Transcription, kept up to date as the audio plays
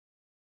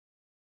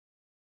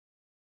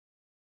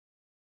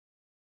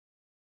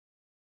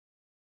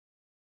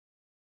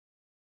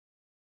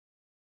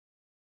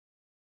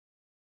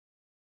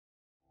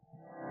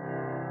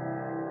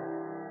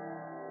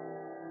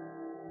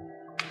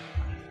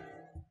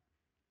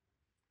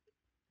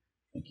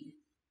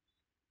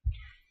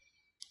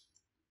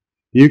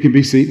You can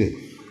be seated.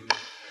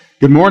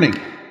 Good morning.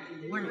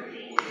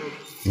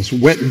 It's a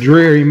wet and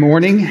dreary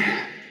morning.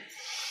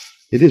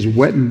 It is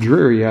wet and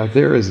dreary out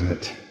there, isn't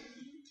it?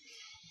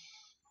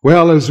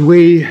 Well, as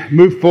we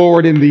move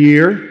forward in the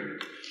year,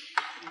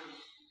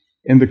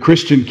 in the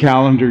Christian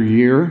calendar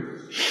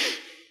year,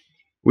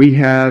 we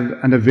have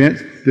an event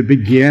that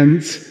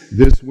begins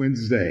this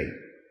Wednesday.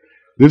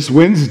 This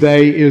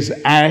Wednesday is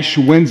Ash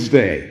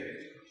Wednesday,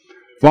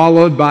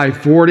 followed by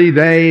 40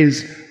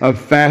 days of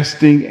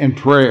fasting and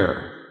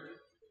prayer.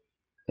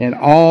 And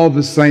all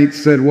the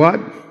saints said what?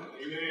 Amen.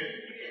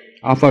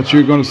 I thought you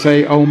were going to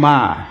say, oh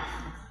my.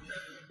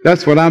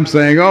 That's what I'm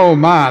saying, oh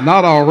my,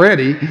 not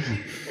already.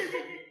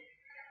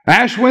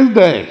 Ash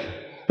Wednesday.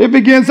 It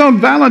begins on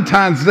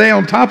Valentine's Day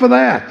on top of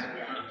that.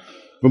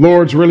 The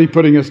Lord's really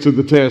putting us to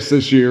the test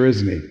this year,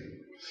 isn't He?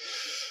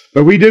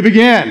 But we do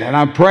begin, and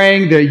I'm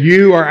praying that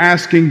you are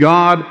asking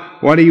God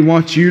what He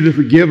wants you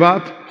to give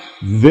up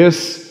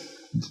this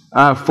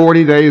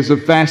 40 days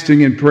of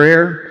fasting and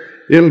prayer.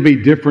 It'll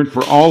be different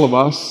for all of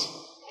us.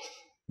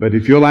 But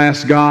if you'll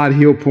ask God,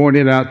 He'll point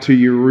it out to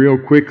you real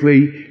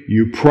quickly.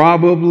 You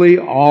probably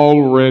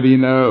already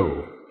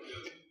know,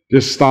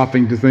 just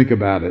stopping to think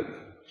about it.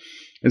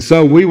 And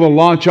so we will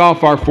launch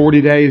off our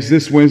 40 days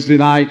this Wednesday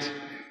night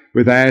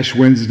with Ash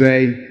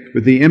Wednesday,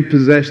 with the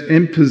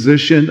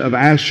imposition of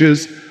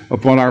ashes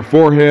upon our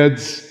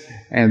foreheads.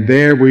 And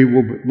there we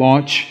will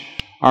launch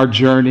our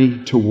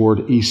journey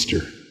toward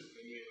Easter.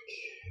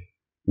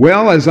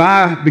 Well, as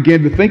I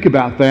began to think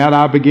about that,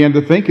 I began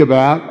to think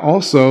about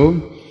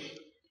also,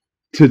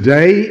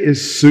 today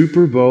is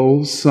Super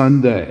Bowl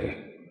Sunday.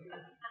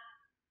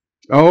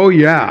 Oh,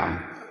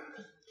 yeah.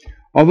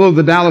 Although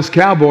the Dallas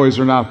Cowboys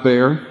are not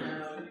there,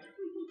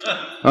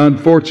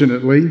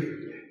 unfortunately.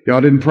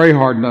 Y'all didn't pray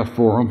hard enough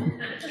for them.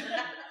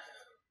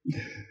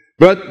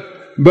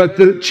 But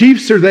the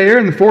Chiefs are there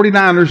and the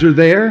 49ers are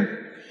there.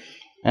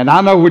 And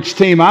I know which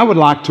team I would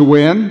like to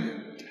win.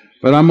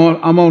 But I'm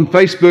on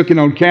Facebook and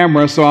on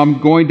camera, so I'm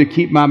going to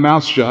keep my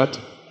mouth shut.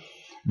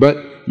 But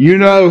you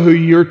know who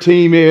your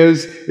team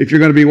is if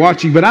you're going to be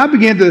watching. But I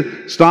began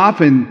to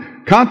stop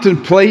and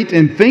contemplate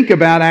and think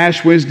about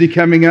Ash Wednesday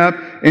coming up,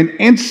 and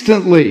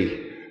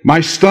instantly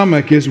my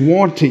stomach is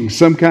wanting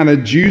some kind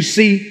of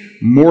juicy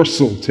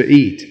morsel to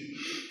eat.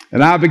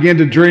 And I began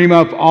to dream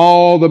up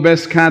all the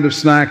best kind of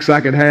snacks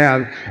I could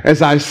have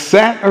as I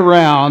sat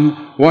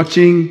around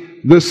watching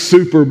the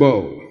Super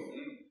Bowl.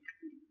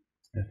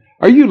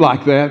 Are you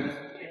like that?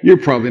 You're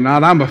probably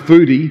not. I'm a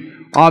foodie.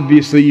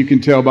 Obviously, you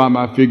can tell by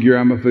my figure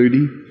I'm a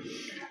foodie.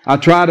 I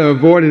try to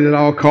avoid it at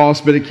all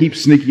costs, but it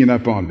keeps sneaking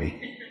up on me.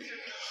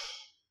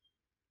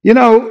 You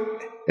know,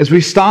 as we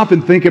stop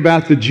and think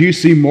about the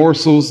juicy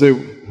morsels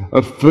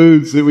of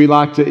foods that we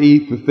like to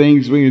eat, the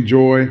things we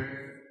enjoy,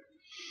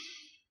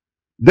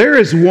 there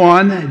is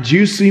one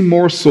juicy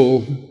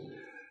morsel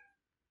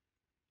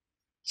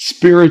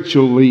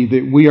spiritually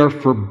that we are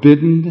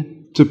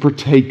forbidden to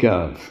partake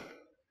of.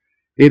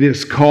 It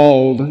is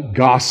called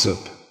gossip.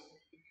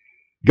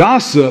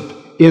 Gossip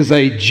is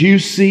a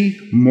juicy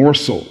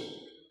morsel.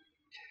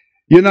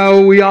 You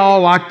know, we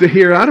all like to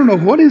hear, I don't know,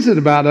 what is it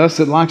about us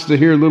that likes to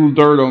hear a little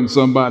dirt on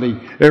somebody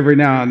every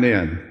now and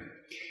then?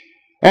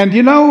 And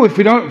you know, if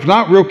we're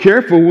not real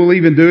careful, we'll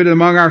even do it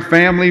among our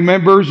family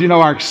members. You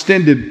know, our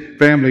extended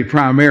family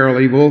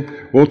primarily.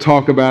 We'll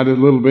talk about it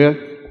a little bit.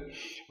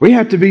 We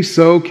have to be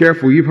so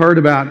careful. You've heard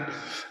about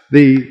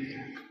the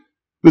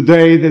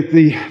day that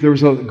there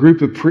was a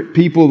group of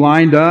people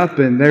lined up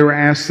and they were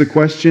asked the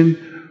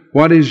question,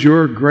 what is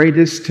your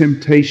greatest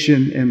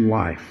temptation in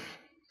life?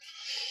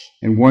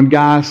 And one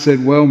guy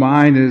said, well,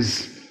 mine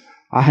is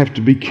I have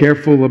to be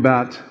careful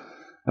about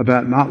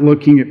not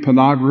looking at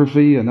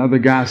pornography. Another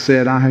guy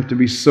said, I have to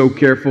be so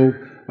careful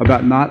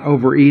about not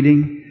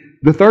overeating.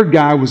 The third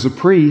guy was a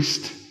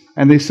priest,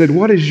 and they said,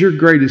 what is your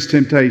greatest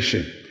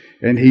temptation?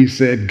 And he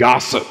said,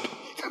 gossip.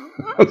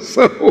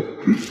 So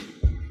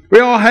we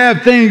all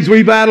have things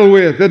we battle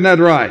with, isn't that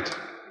right?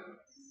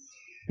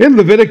 In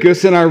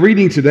Leviticus, in our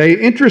reading today,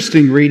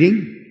 interesting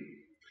reading,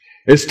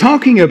 is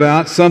talking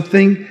about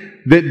something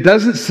that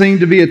doesn't seem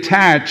to be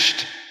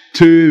attached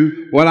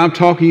to what I'm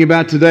talking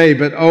about today,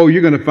 but oh,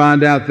 you're going to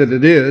find out that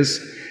it is.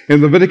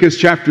 In Leviticus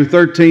chapter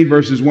 13,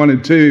 verses 1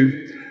 and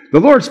 2, the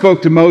Lord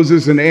spoke to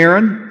Moses and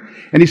Aaron,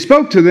 and He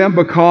spoke to them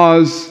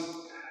because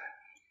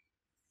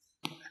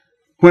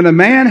when a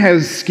man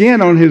has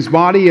skin on his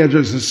body,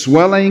 there's a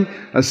swelling,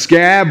 a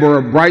scab, or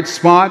a bright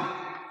spot,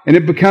 and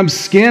it becomes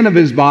skin of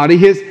his body,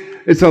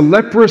 it's a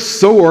leprous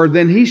sore,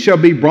 then he shall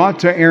be brought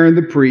to Aaron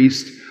the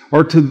priest,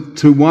 or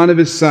to one of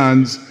his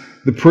sons,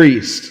 the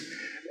priest.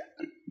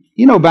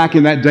 You know, back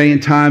in that day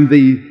and time,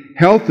 the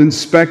health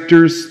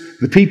inspectors,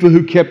 the people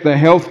who kept the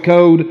health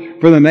code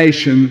for the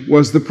nation,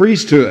 was the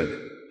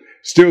priesthood.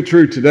 Still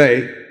true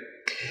today.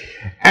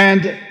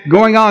 And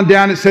going on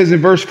down, it says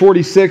in verse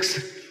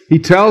 46, he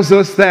tells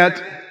us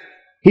that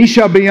he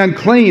shall be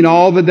unclean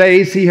all the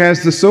days he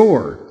has the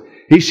sore.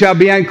 He shall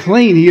be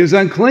unclean. He is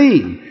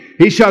unclean.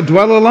 He shall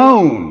dwell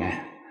alone.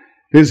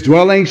 His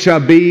dwelling shall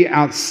be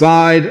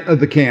outside of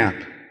the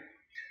camp.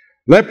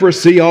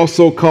 Leprosy,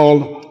 also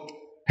called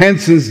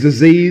Hansen's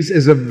disease,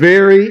 is a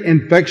very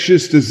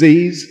infectious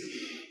disease.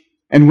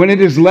 And when it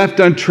is left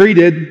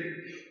untreated,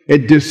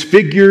 it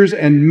disfigures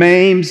and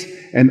maims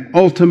and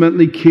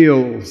ultimately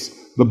kills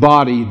the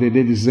body that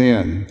it is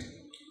in.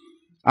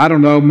 I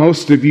don't know,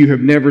 most of you have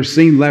never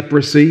seen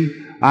leprosy.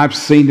 I've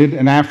seen it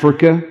in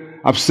Africa.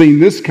 I've seen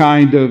this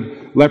kind of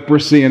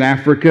leprosy in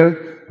Africa.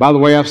 By the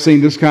way, I've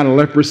seen this kind of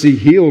leprosy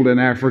healed in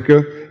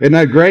Africa. Isn't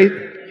that great?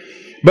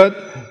 But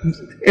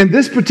in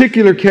this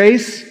particular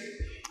case,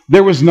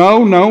 there was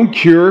no known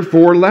cure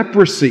for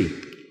leprosy.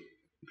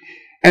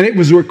 And it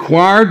was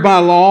required by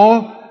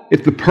law,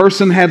 if the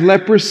person had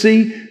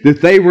leprosy,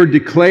 that they were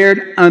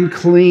declared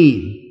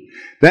unclean.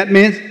 That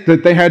meant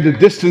that they had to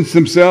distance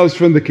themselves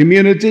from the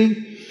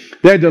community.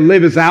 They had to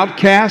live as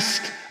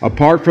outcasts,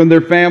 apart from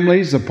their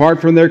families, apart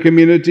from their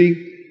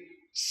community,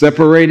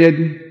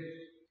 separated,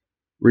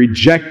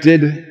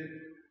 rejected,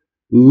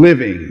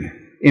 living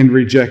in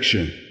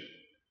rejection.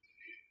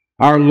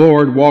 Our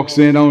Lord walks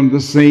in on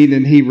the scene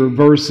and He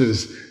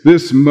reverses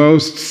this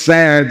most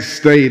sad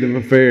state of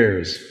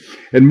affairs.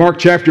 In Mark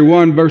chapter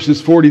 1,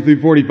 verses 40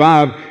 through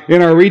 45,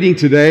 in our reading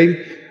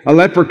today, a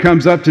leper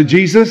comes up to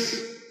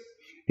Jesus.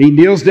 He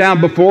kneels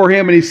down before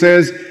Him and he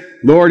says,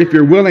 "Lord, if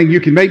you're willing, you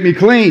can make me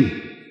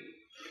clean."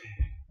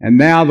 And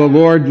now the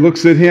Lord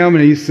looks at him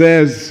and He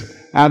says,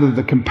 out of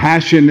the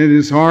compassion in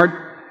His heart,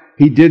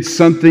 He did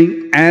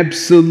something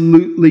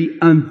absolutely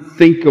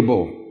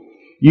unthinkable.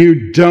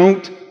 You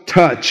don't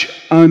touch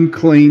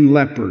unclean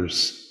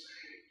lepers.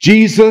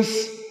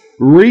 Jesus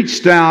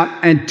reached out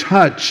and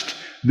touched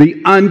the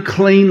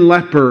unclean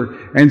leper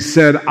and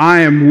said, "I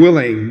am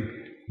willing,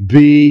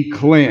 be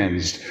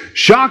cleansed."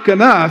 Shock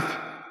enough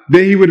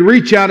that He would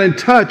reach out and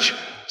touch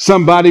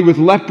somebody with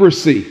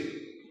leprosy.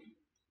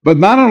 But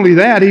not only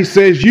that, He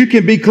says, "You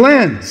can be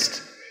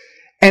cleansed."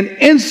 And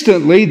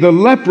instantly the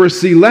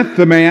leprosy left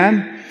the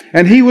man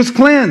and he was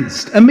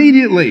cleansed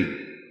immediately.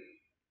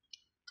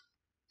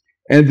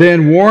 And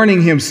then,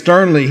 warning him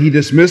sternly, He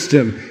dismissed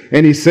him.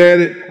 And He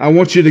said, "I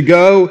want you to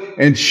go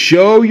and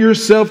show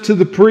yourself to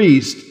the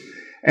priest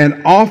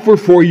and offer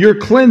for your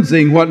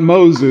cleansing what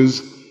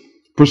Moses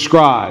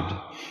prescribed."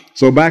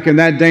 So back in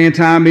that day and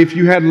time, if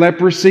you had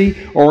leprosy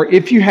or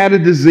if you had a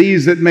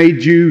disease that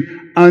made you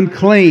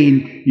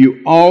unclean, you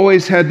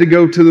always had to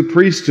go to the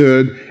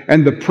priesthood,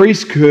 and the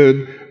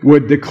priesthood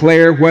would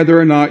declare whether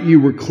or not you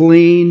were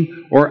clean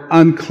or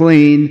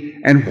unclean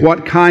and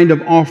what kind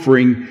of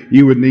offering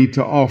you would need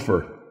to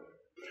offer.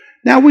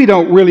 Now, we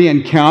don't really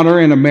encounter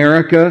in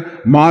America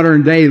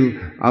modern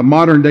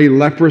day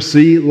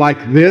leprosy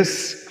like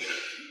this,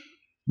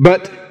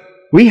 but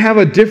we have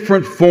a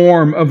different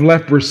form of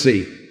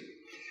leprosy.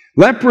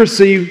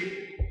 Leprosy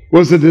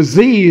was a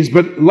disease,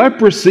 but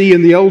leprosy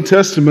in the Old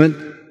Testament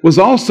was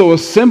also a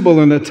symbol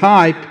and a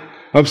type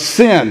of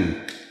sin.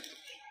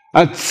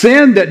 A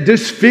sin that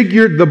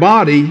disfigured the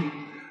body,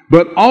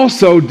 but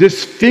also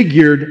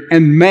disfigured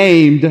and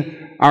maimed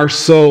our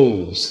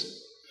souls.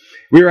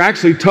 We are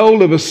actually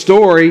told of a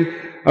story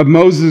of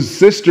Moses'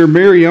 sister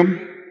Miriam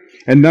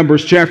in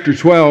Numbers chapter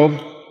 12,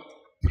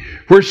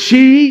 where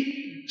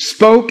she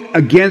spoke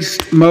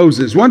against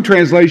Moses. One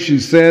translation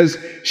says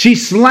she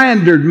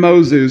slandered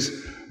Moses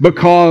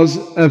because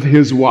of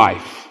his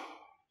wife.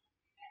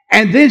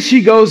 And then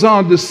she goes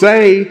on to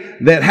say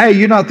that, "Hey,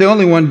 you're not the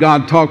only one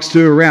God talks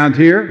to around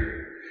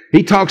here.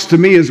 He talks to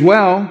me as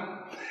well."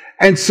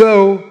 And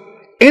so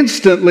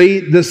instantly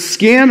the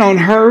skin on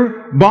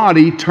her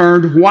body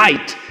turned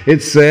white,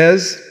 it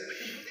says.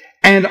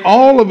 And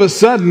all of a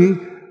sudden,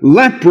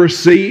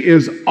 leprosy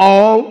is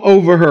all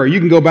over her. You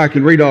can go back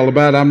and read all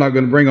about it. I'm not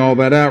going to bring all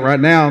that out right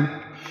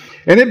now.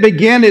 And it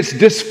began its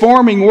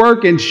disforming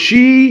work, and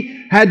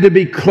she had to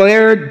be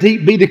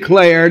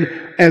declared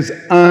as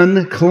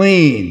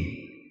unclean,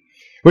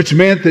 which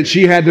meant that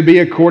she had to be,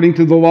 according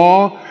to the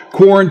law,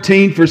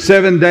 quarantined for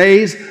 7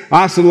 days,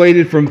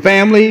 isolated from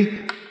family,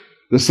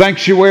 the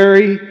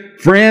sanctuary,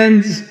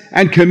 friends,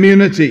 and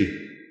community.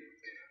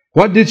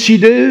 What did she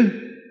do?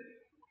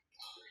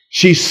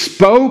 She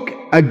spoke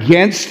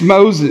against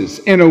Moses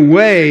in a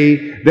way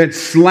that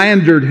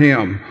slandered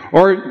him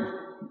or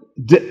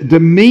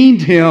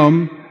demeaned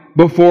him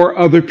before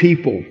other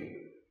people.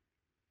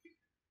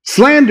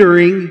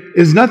 Slandering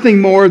is nothing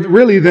more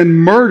really than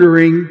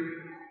murdering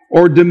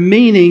or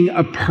demeaning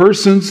a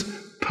person's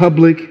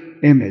public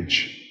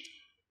image.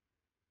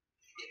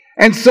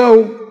 And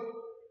so,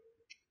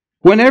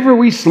 whenever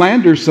we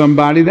slander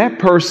somebody, that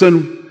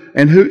person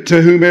and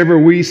to whomever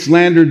we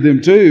slandered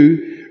them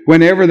to,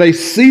 whenever they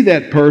see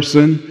that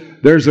person,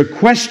 there's a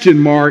question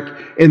mark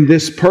in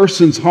this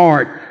person's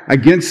heart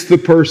against the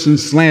person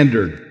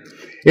slandered.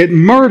 It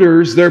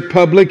murders their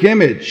public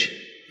image.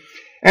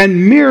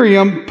 And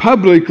Miriam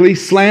publicly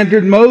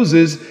slandered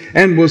Moses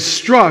and was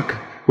struck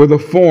with a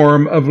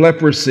form of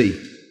leprosy.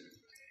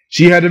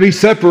 She had to be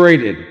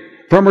separated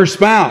from her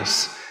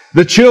spouse,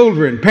 the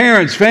children,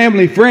 parents,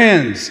 family,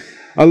 friends,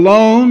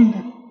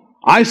 alone,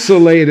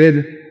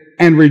 isolated,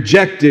 and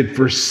rejected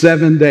for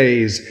 7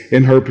 days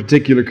in her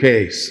particular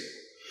case.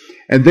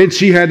 And then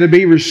she had to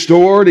be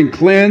restored and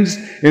cleansed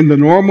in the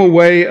normal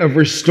way of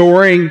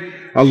restoring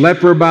a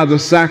leper by the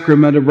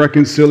sacrament of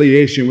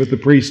reconciliation with the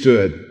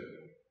priesthood.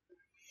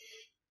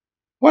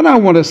 What I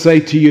want to say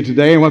to you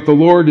today, and what the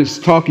Lord is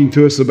talking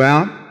to us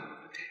about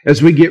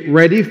as we get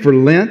ready for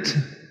Lent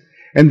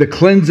and the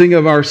cleansing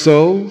of our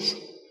souls,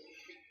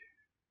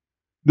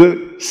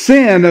 the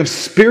sin of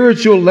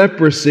spiritual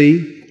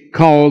leprosy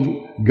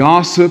called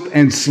gossip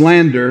and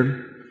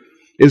slander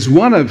is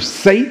one of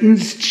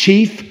Satan's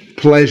chief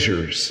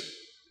pleasures.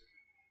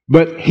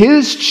 But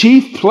his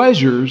chief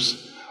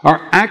pleasures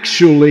are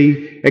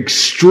actually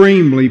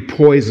extremely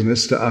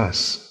poisonous to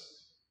us.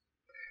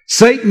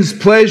 Satan's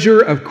pleasure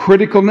of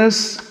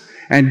criticalness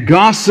and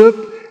gossip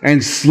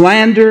and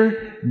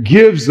slander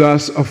gives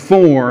us a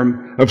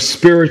form of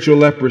spiritual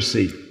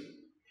leprosy.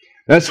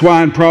 That's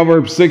why in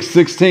Proverbs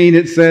 6:16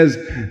 it says,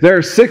 there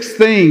are 6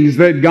 things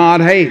that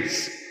God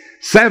hates.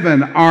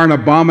 7 are an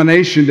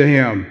abomination to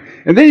him.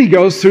 And then he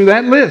goes through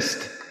that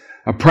list.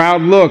 A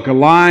proud look, a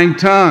lying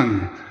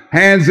tongue,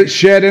 hands that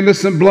shed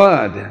innocent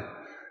blood,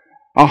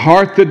 a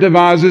heart that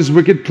devises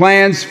wicked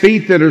plans,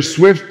 feet that are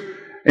swift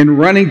in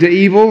running to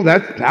evil.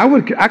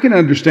 I can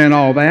understand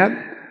all that.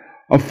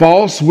 A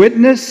false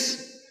witness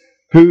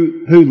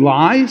who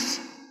lies.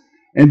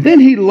 And then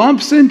he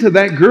lumps into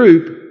that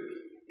group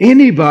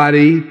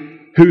anybody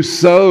who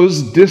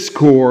sows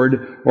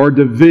discord or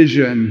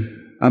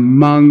division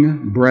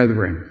among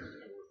brethren.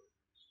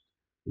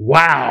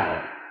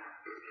 Wow.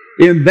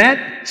 In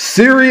that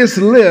serious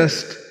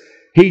list,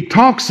 he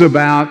talks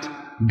about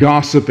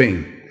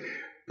gossiping.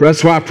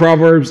 That's why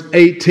Proverbs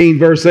 18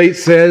 verse 8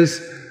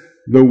 says,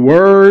 the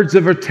words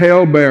of a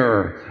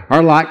talebearer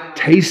are like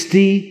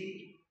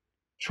tasty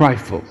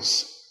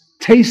trifles,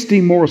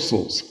 tasty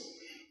morsels,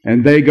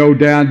 and they go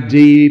down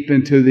deep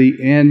into the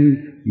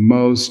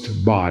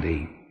inmost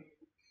body.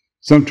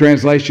 Some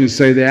translations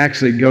say they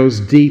actually goes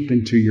deep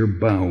into your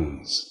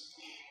bones.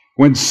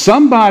 When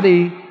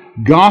somebody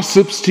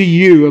gossips to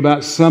you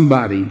about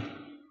somebody,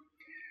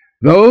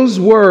 those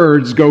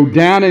words go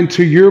down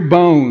into your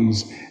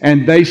bones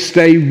and they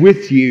stay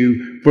with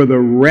you for the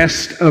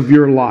rest of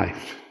your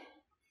life.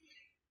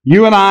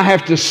 You and I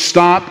have to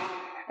stop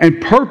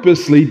and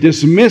purposely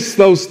dismiss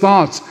those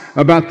thoughts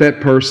about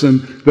that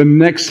person the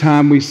next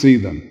time we see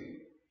them.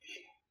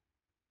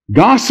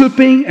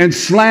 Gossiping and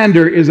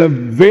slander is a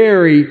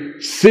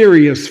very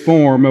serious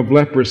form of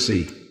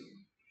leprosy.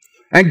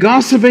 And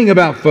gossiping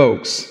about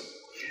folks.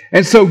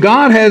 And so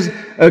God has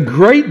a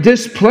great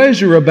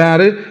displeasure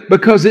about it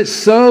because it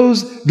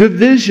sows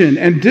division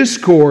and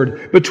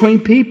discord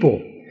between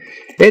people.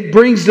 It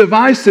brings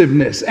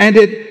divisiveness and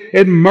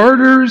it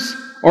murders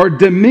or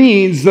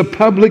demeans the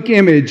public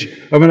image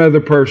of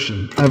another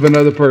person.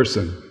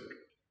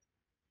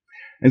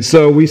 And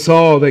so we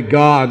saw that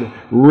God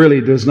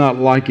really does not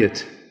like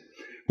it.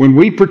 When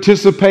we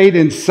participate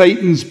in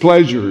Satan's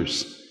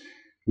pleasures,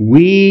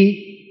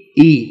 we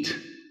eat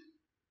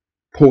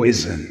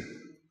poison.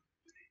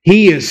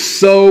 He is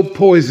so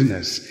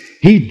poisonous.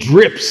 He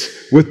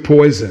drips with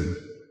poison.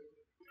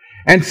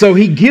 And so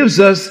he gives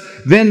us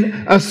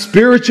then a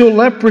spiritual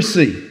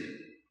leprosy.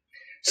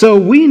 So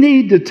we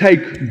need to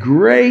take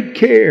great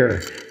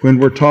care when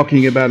we're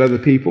talking about other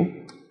people.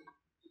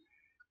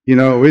 You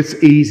know,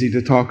 it's easy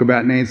to talk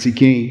about Nancy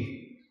King.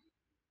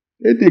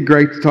 Isn't it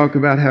great to talk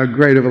about how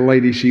great of a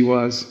lady she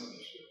was?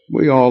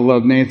 We all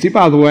love Nancy.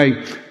 By the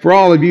way, for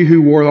all of you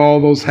who wore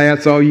all those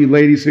hats, all you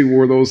ladies who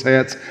wore those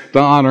hats to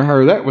honor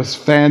her, that was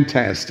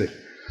fantastic.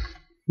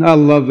 I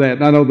love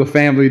that. I know the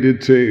family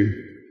did too.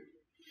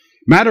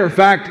 Matter of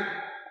fact,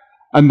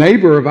 a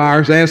neighbor of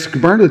ours asked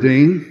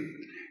Bernadine,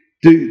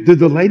 do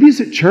the ladies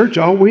at church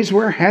always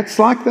wear hats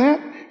like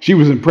that? She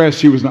was impressed.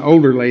 She was an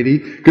older lady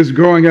because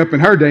growing up in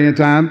her day and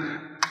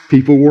time,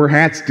 people wore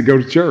hats to go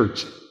to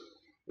church.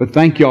 But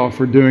thank y'all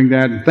for doing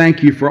that. And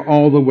thank you for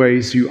all the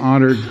ways you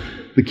honored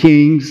the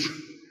Kings.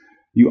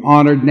 You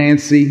honored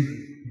Nancy.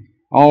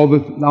 All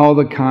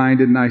the kind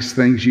and nice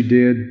things you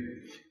did.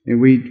 And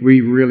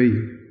we really,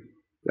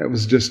 that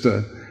was just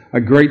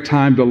a great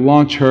time to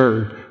launch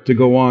her to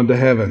go on to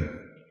heaven.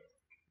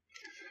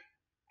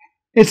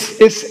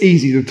 It's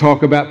easy to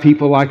talk about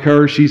people like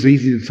her. She's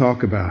easy to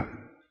talk about.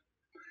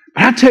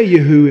 But I tell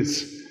you who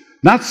it's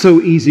not so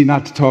easy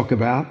not to talk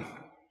about.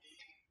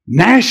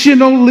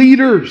 National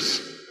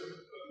leaders.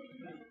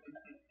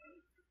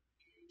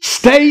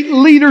 State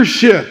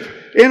leadership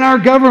in our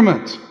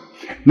government.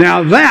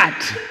 Now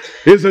that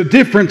is a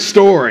different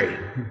story.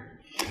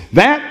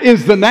 That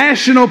is the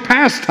national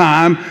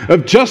pastime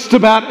of just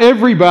about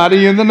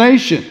everybody in the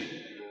nation.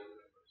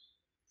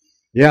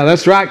 Yeah,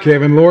 that's right,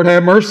 Kevin. Lord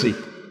have mercy.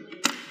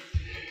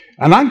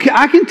 And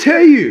I can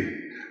tell you,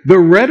 the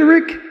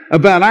rhetoric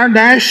about our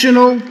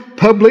national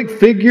public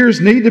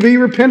figures need to be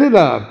repented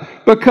of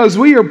because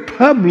we are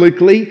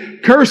publicly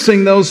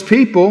cursing those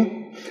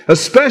people,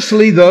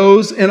 especially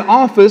those in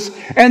office,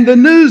 and the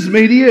news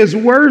media is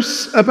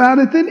worse about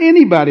it than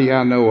anybody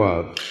I know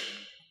of.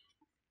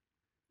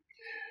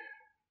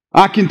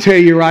 I can tell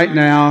you right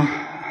now,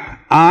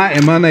 I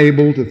am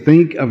unable to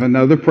think of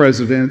another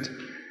president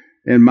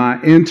in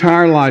my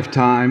entire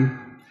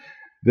lifetime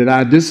that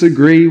I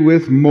disagree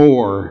with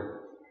more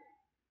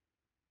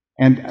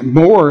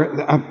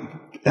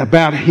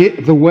about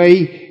the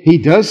way he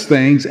does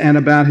things and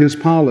about his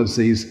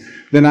policies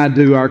than I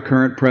do our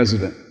current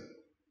president.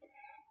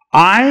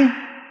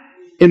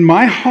 In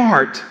my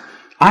heart,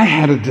 I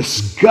had a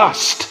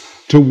disgust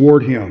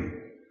toward him.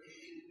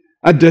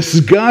 A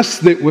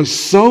disgust that was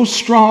so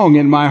strong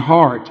in my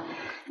heart,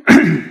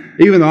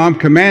 even though I'm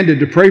commanded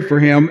to pray for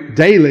him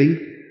daily,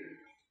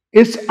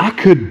 I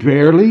could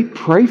barely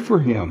pray for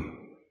him.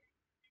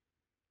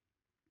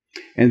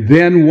 And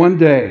then one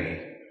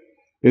day,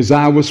 as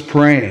I was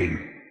praying,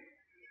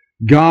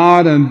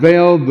 God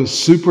unveiled the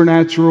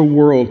supernatural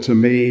world to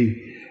me,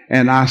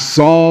 and I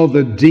saw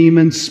the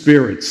demon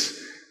spirits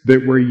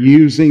that were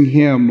using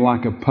him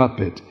like a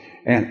puppet.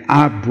 And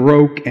I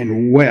broke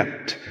and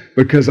wept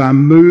because I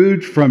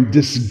moved from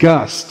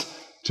disgust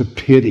to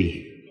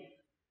pity.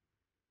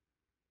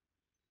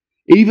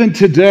 Even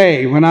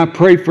today, when I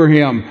pray for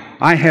him,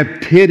 I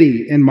have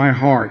pity in my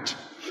heart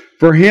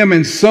for him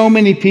and so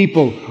many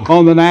people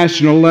on the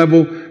national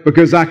level,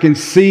 because I can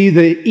see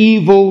the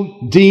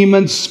evil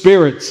demon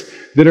spirits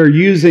that are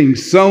using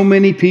so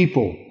many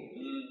people.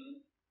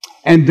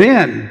 And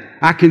then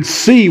I can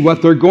see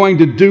what they're going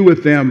to do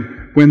with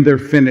them when they're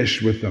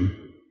finished with them.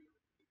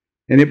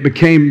 And it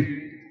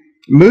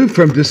moved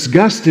from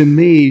disgust in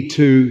me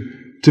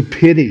to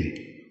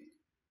pity.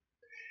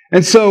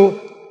 And so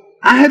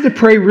I had to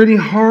pray really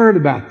hard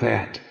about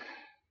that,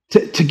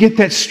 to get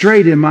that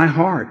straight in my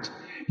heart.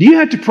 Do you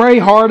have to pray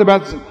hard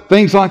about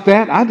things like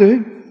that? I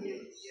do.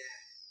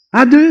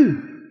 I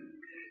do.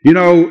 You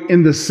know,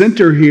 in the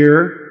center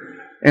here,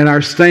 and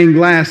our stained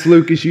glass,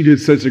 Lucas, you did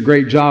such a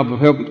great job of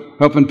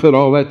helping put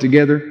all that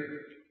together.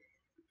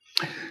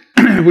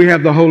 We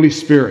have the Holy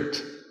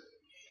Spirit,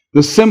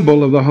 the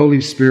symbol of the Holy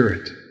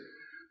Spirit.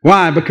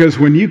 Why? Because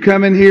when you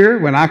come in here,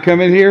 when I come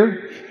in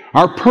here,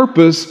 our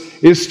purpose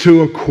is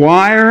to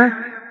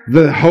acquire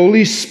the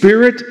Holy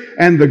Spirit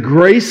and the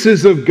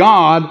graces of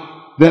God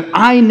that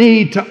I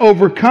need to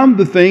overcome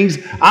the things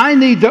I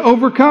need to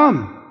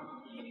overcome.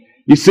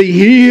 You see,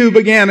 he who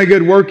began a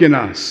good work in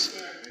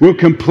us will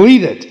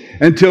complete it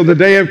until the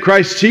day of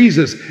Christ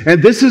Jesus.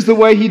 And this is the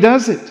way he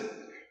does it.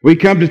 We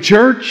come to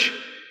church,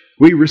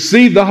 we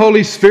receive the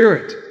Holy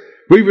Spirit,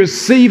 we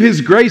receive his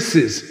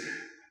graces,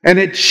 and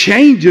it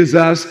changes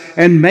us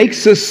and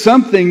makes us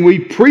something we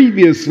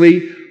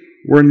previously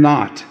were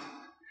not.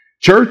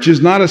 Church is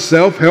not a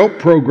self-help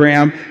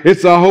program.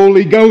 It's a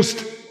Holy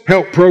Ghost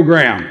help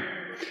program.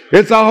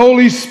 It's a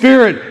Holy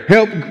Spirit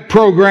help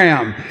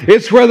program.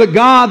 It's where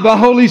the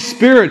Holy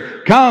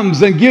Spirit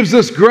comes and gives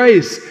us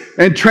grace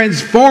and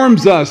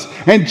transforms us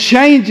and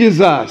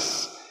changes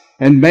us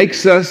and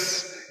makes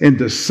us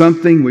into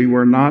something we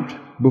were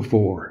not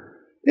before.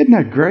 Isn't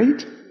that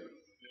great?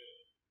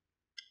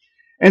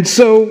 And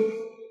so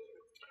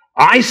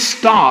I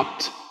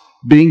stopped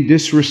being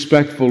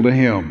disrespectful to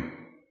him,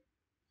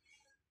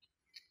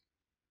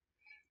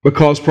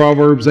 because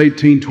Proverbs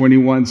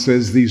 18:21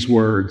 says these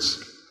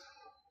words: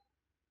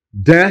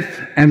 death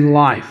and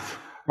life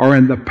are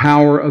in the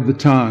power of the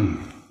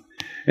tongue,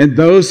 and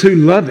those who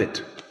love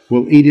it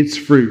will eat its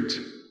fruit.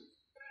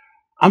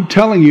 I'm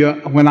telling you,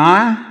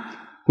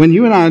 when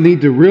you and I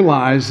need to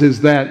realize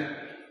is that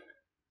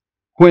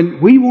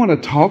when we want to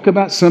talk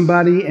about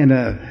somebody in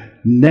a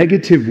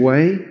negative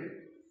way,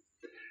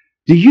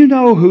 do you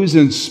know who's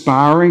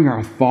inspiring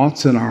our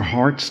thoughts and our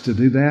hearts to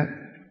do that?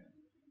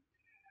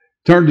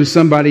 Turn to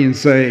somebody and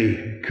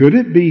say, could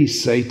it be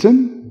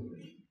Satan?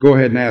 Go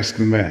ahead and ask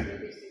them that.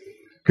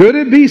 Could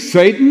it be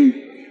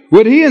Satan?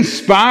 Would he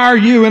inspire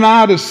you and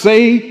I to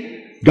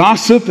say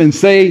gossip and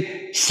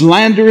say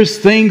slanderous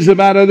things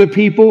about other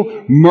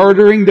people,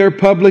 murdering their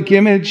public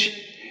image?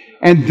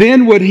 And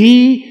then would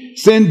he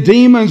send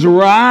demons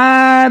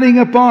riding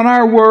upon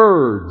our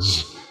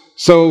words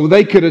so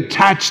they could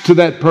attach to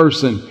that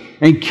person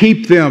and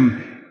keep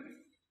them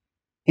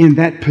in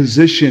that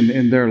position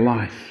in their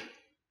life?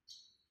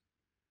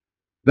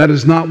 That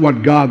is not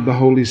what God the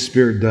Holy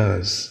Spirit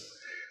does.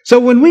 So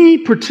when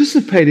we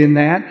participate in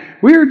that,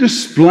 we are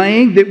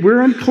displaying that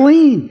we're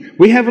unclean.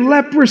 We have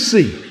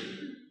leprosy.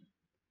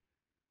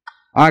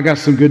 I got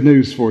some good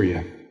news for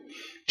you.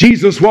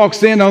 Jesus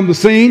walks in on the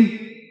scene.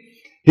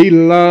 He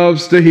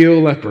loves to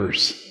heal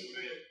lepers.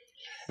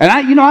 And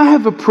I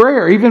have a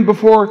prayer, even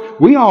before,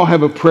 we all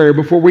have a prayer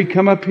before we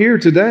come up here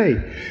today.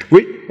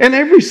 And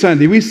every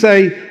Sunday we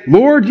say,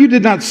 Lord, you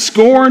did not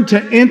scorn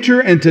to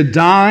enter and to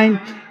dine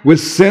with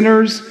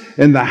sinners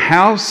in the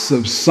house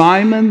of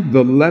Simon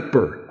the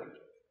leper.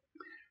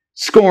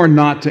 Scorn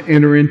not to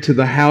enter into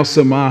the house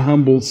of my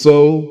humble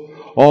soul,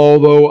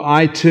 although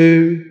I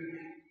too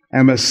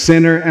am a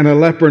sinner and a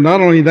leper.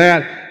 Not only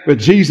that, but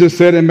Jesus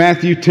said in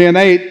Matthew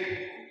 10:8,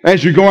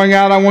 as you're going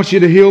out, I want you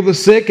to heal the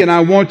sick and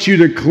I want you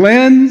to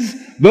cleanse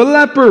the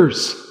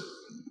lepers.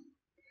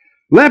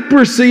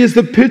 Leprosy is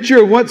the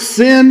picture of what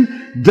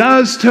sin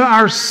does to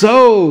our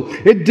soul.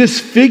 It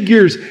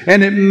disfigures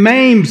and it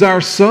maims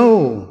our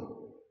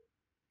soul.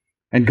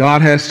 And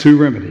God has two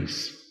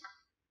remedies.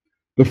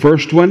 The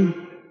first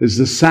one is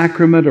the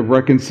sacrament of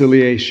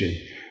reconciliation.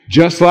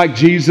 Just like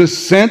Jesus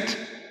sent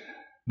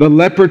the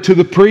leper to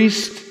the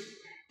priest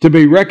to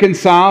be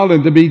reconciled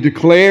and to be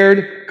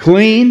declared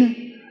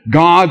clean,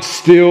 God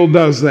still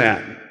does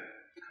that.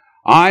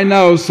 I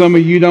know some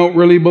of you don't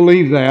really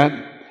believe that.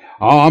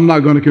 Oh, I'm not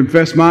going to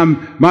confess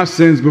my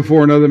sins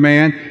before another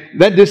man.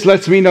 That just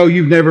lets me know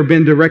you've never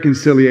been to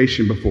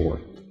reconciliation before.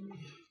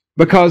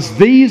 Because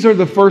these are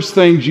the first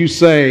things you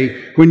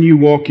say when you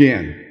walk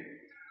in.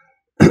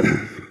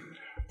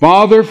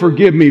 Father,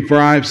 forgive me, for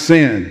I have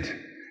sinned.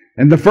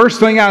 And the first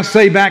thing I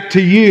say back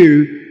to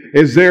you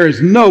is there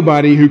is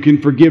nobody who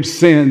can forgive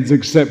sins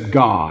except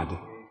God.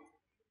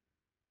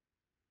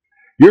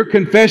 Your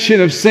confession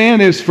of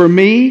sin is for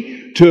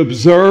me to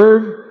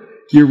observe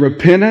your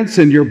repentance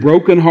and your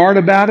broken heart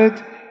about it,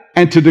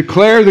 and to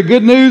declare the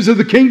good news of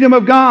the kingdom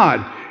of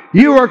God.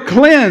 You are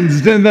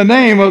cleansed in the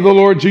name of the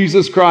Lord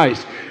Jesus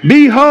Christ.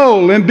 Be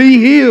whole and be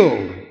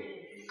healed.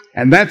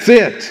 And that's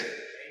it.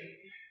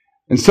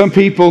 And some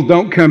people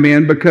don't come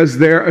in because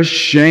they're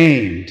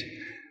ashamed.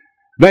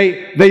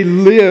 They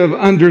live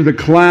under the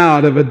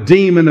cloud of a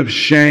demon of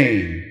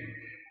shame,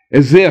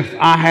 as if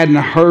I hadn't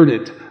heard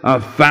it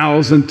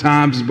 1,000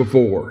 times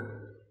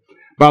before.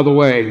 By the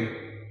way,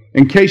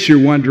 in case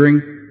you're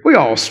wondering, we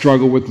all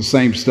struggle with the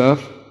same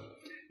stuff.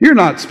 You're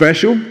not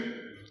special.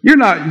 You're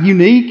not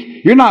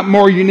unique. You're not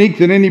more unique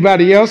than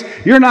anybody else.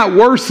 You're not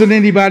worse than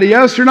anybody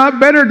else. You're not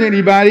better than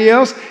anybody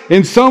else.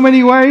 In so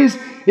many ways,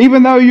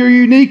 even though you're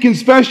unique and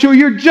special,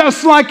 you're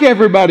just like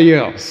everybody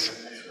else.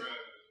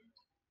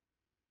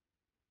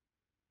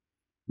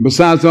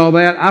 Besides all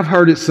that, I've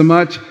heard it so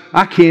much,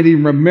 I can't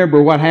even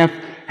remember what half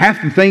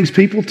the things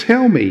people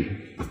tell me.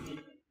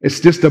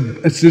 It's just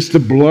a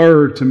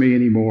blur to me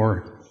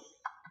anymore.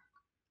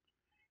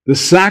 The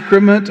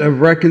sacrament of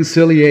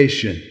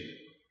reconciliation.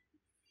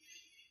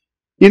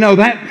 You know,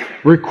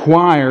 that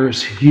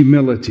requires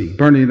humility.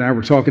 Bernie and I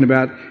were talking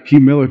about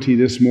humility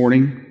this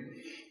morning.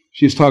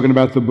 She's talking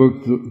about the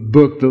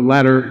book, The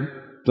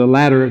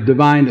Ladder of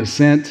Divine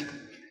Ascent.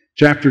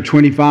 Chapter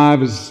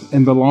 25 is,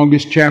 and the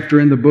longest chapter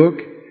in the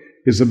book,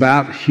 is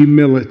about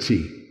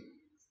humility.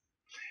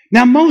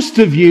 Now, most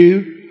of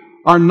you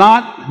are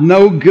not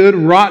no good,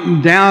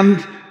 rotten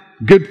down,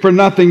 good for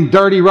nothing,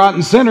 dirty,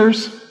 rotten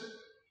sinners.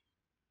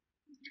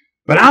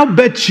 But I'll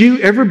bet you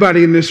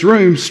everybody in this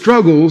room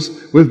struggles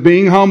with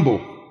being humble.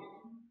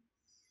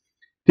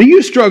 Do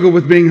you struggle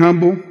with being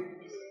humble?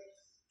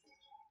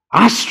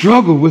 I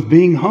struggle with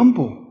being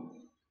humble.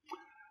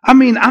 I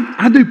mean,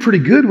 I do pretty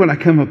good when I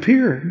come up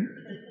here.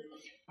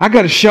 I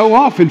got to show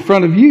off in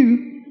front of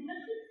you.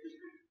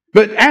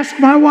 But ask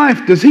my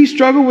wife, does he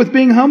struggle with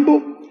being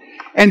humble?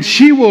 And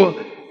she will,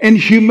 in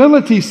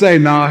humility, say,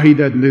 no, he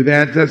doesn't do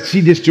that.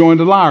 She just joined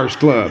the Liars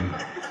Club.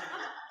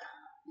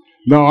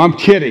 No, I'm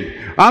kidding.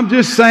 I'm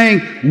just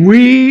saying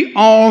we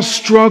all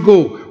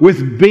struggle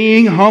with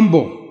being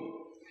humble.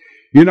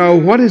 You know,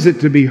 what is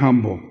it to be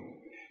humble?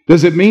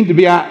 Does it mean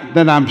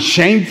that I'm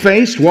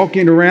shamefaced,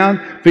 walking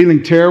around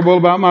feeling terrible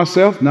about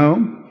myself?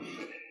 No.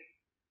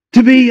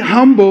 To be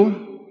humble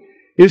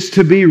is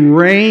to be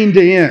reined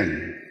in.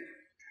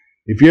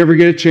 If you ever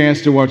get a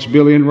chance to watch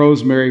Billy and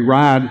Rosemary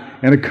ride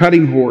in a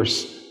cutting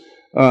horse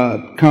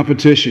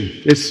competition,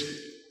 it's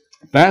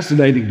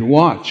fascinating to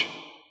watch.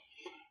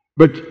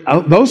 But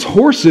those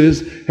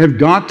horses have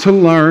got to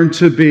learn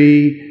to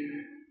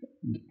be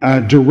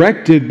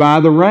directed by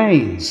the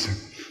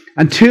reins.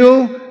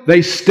 Until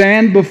they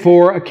stand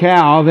before a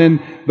cow,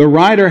 then the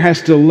rider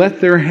has to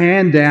let their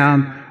hand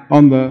down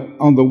on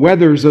the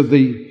wethers of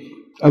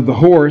the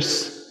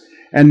horse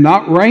and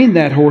not rein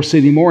that horse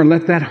anymore, and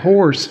let that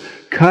horse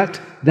cut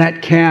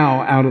that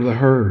cow out of the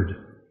herd.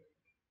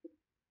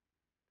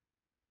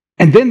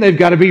 And then they've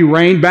got to be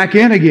reined back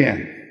in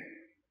again.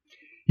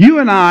 You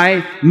and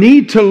I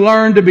need to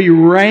learn to be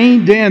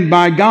reined in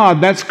by God.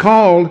 That's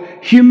called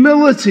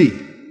humility.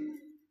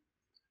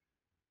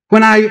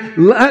 When I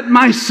let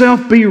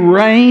myself be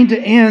reined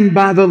in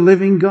by the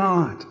living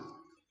God.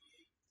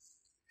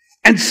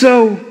 And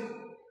so,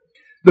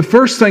 the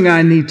first thing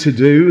I need to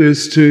do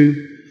is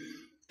to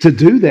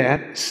do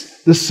that.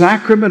 The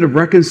sacrament of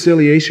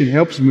reconciliation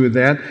helps me with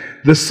that.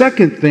 The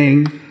second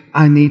thing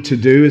I need to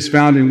do is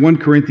found in 1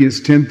 Corinthians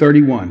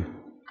 10:31.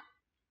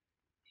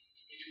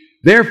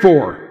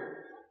 Therefore,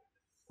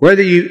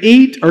 whether you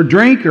eat or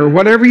drink or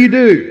whatever you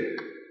do,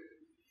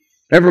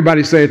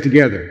 everybody say it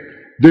together,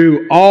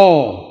 do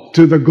all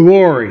to the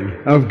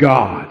glory of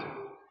God.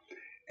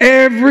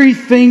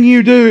 Everything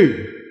you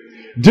do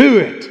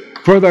it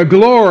for the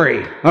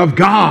glory of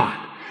God.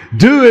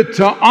 Do it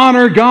to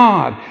honor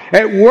God.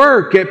 At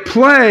work, at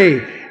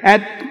play,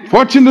 at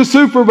watching the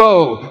Super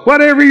Bowl,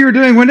 whatever you're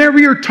doing, whenever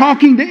you're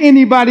talking to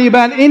anybody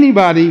about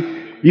anybody,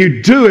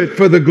 you do it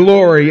for the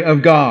glory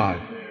of God.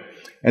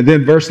 And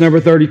then verse number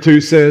 32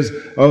 says,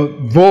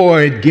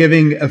 avoid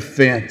giving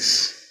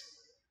offense.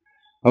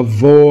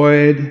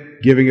 Avoid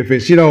giving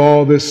offense. You know,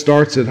 all this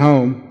starts at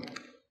home.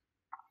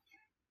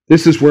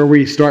 This is where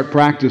we start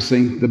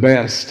practicing the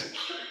best.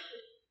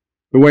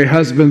 The way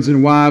husbands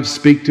and wives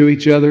speak to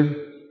each other.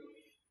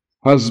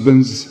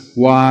 Husbands,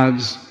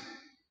 wives,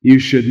 you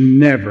should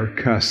never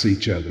cuss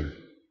each other.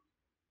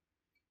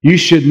 You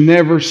should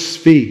never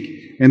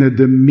speak in a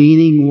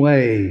demeaning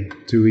way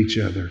to each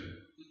other.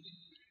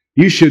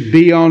 You should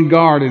be on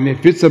guard, and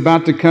if it's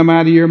about to come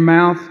out of your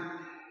mouth,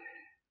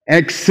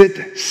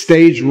 exit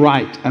stage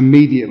right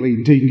immediately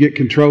until you can get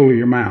control of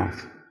your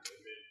mouth.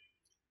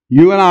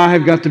 You and I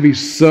have got to be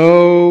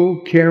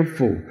so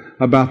careful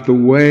about the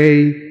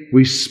way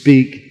we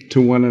speak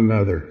to one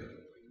another.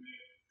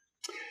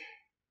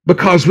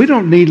 Because we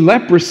don't need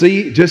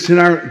leprosy just in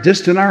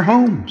our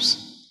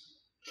homes.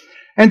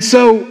 And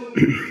so,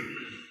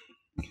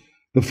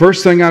 the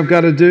first thing I've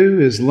got to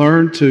do is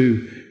learn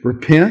to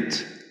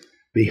repent,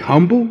 be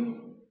humble,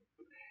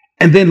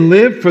 and then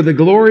live for the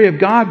glory of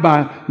God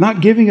by not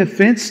giving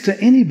offense to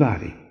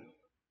anybody.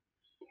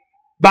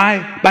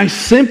 By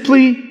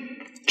simply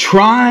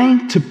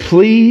trying to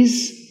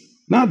please,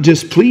 not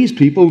just please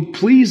people,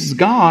 please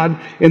God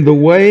in the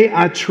way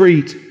I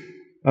treat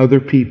other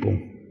people.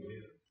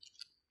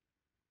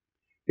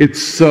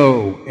 It's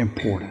so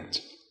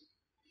important.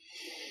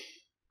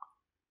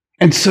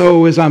 And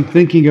so as I'm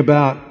thinking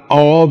about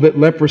all that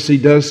leprosy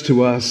does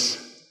to us,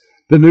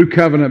 the new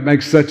covenant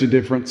makes such a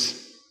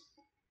difference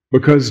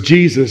because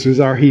Jesus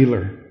is our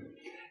healer.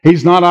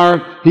 He's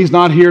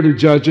not here to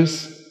judge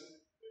us.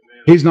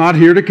 He's not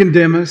here to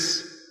condemn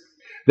us.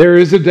 There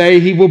is a day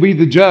He will be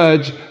the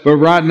judge, but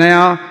right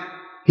now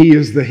He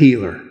is the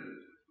healer.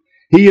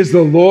 He is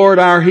the Lord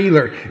our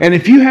healer. And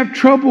if you have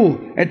trouble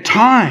at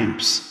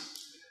times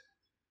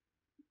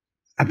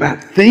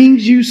about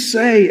things you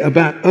say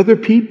about other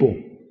people,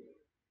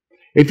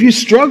 if you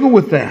struggle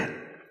with that,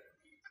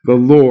 the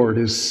Lord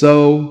is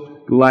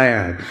so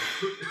glad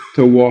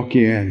to walk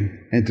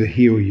in and to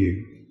heal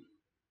you.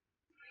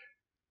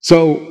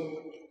 So,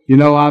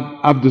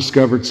 I've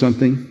discovered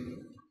something.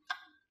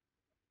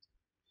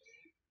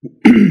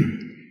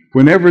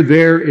 Whenever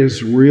there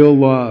is real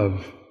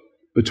love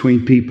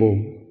between people,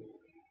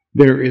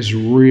 there is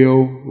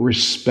real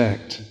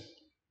respect.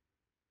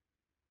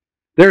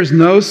 There's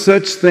no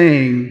such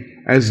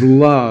thing as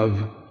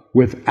love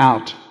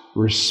without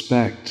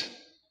respect.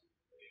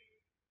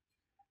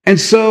 And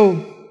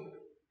so,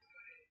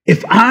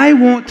 if I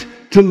want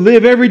to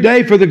live every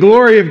day for the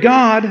glory of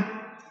God,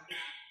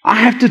 I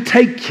have to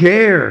take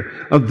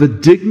care of the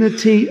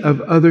dignity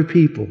of other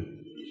people.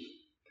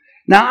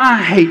 Now,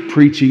 I hate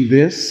preaching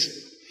this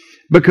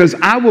because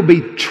I will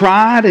be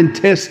tried and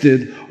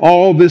tested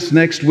all this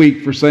next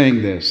week for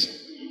saying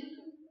this.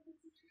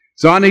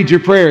 So I need your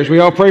prayers. Will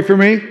you all pray for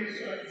me?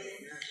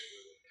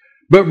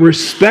 But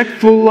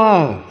respectful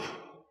love,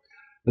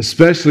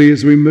 especially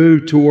as we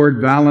move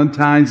toward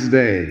Valentine's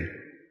Day,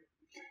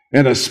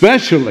 and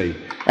especially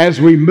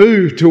as we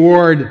move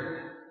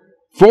toward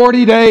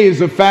 40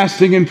 days of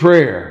fasting and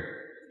prayer.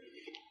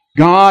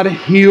 God,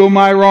 heal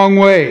my wrong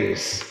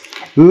ways.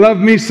 Love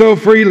me so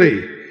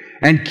freely.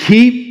 And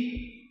keep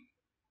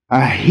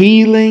a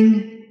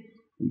healing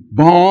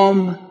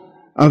balm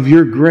of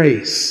your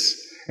grace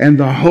and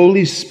the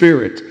Holy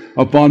Spirit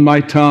upon my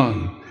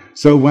tongue.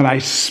 So when I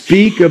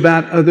speak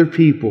about other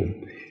people,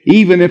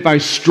 even if I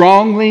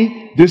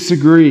strongly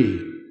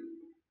disagree,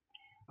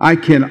 I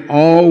can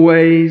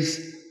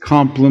always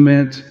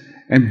compliment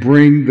and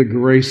bring the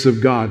grace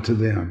of God to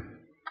them.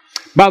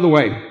 By the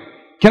way,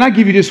 can I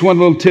give you just one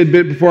little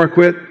tidbit before I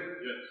quit?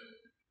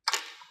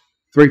 Yes.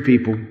 3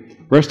 people.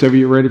 The rest of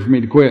you are ready for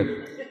me to quit.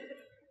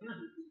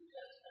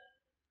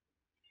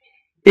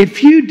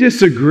 If you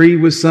disagree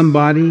with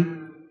somebody,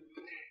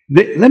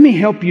 let me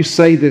help you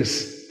say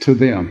this to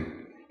them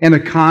in a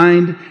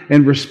kind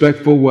and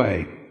respectful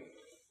way.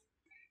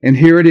 And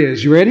here it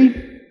is. You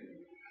ready?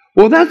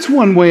 Well, that's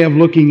one way of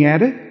looking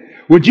at it.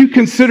 Would you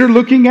consider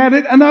looking at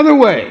it another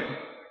way?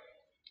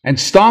 And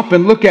stop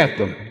and look at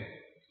them.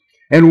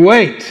 And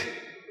wait.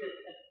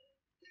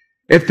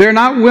 If they're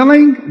not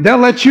willing, they'll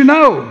let you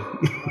know.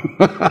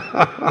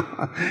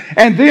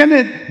 And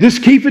then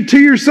just keep it to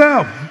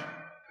yourself.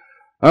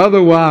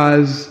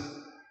 Otherwise,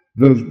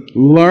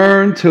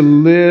 learn to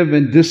live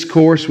and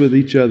discourse with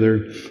each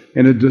other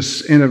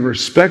in a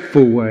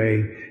respectful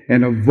way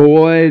and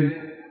avoid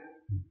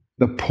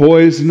the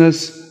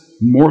poisonous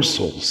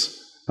morsels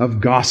of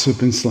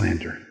gossip and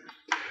slander.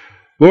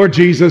 Lord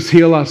Jesus,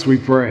 heal us, we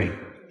pray.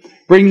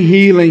 Bring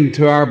healing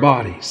to our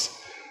bodies.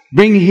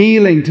 Bring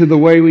healing to the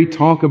way we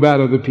talk about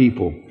other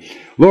people.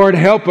 Lord,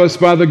 help us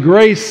by the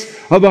grace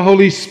of the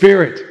Holy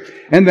Spirit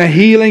and the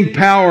healing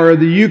power of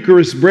the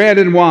Eucharist bread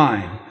and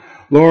wine.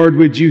 Lord,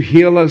 would you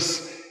heal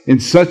us in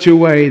such a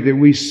way that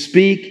we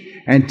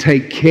speak and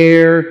take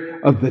care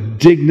of the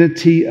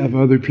dignity of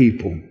other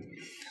people.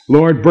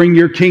 Lord, bring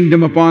your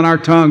kingdom upon our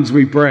tongues,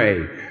 we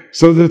pray,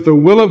 so that the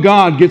will of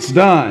God gets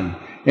done.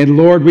 And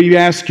Lord, we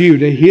ask you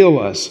to heal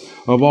us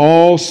of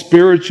all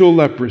spiritual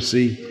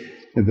leprosy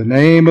in the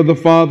name of the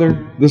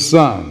Father, the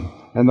Son,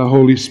 and the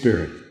Holy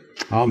Spirit.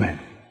 Amen.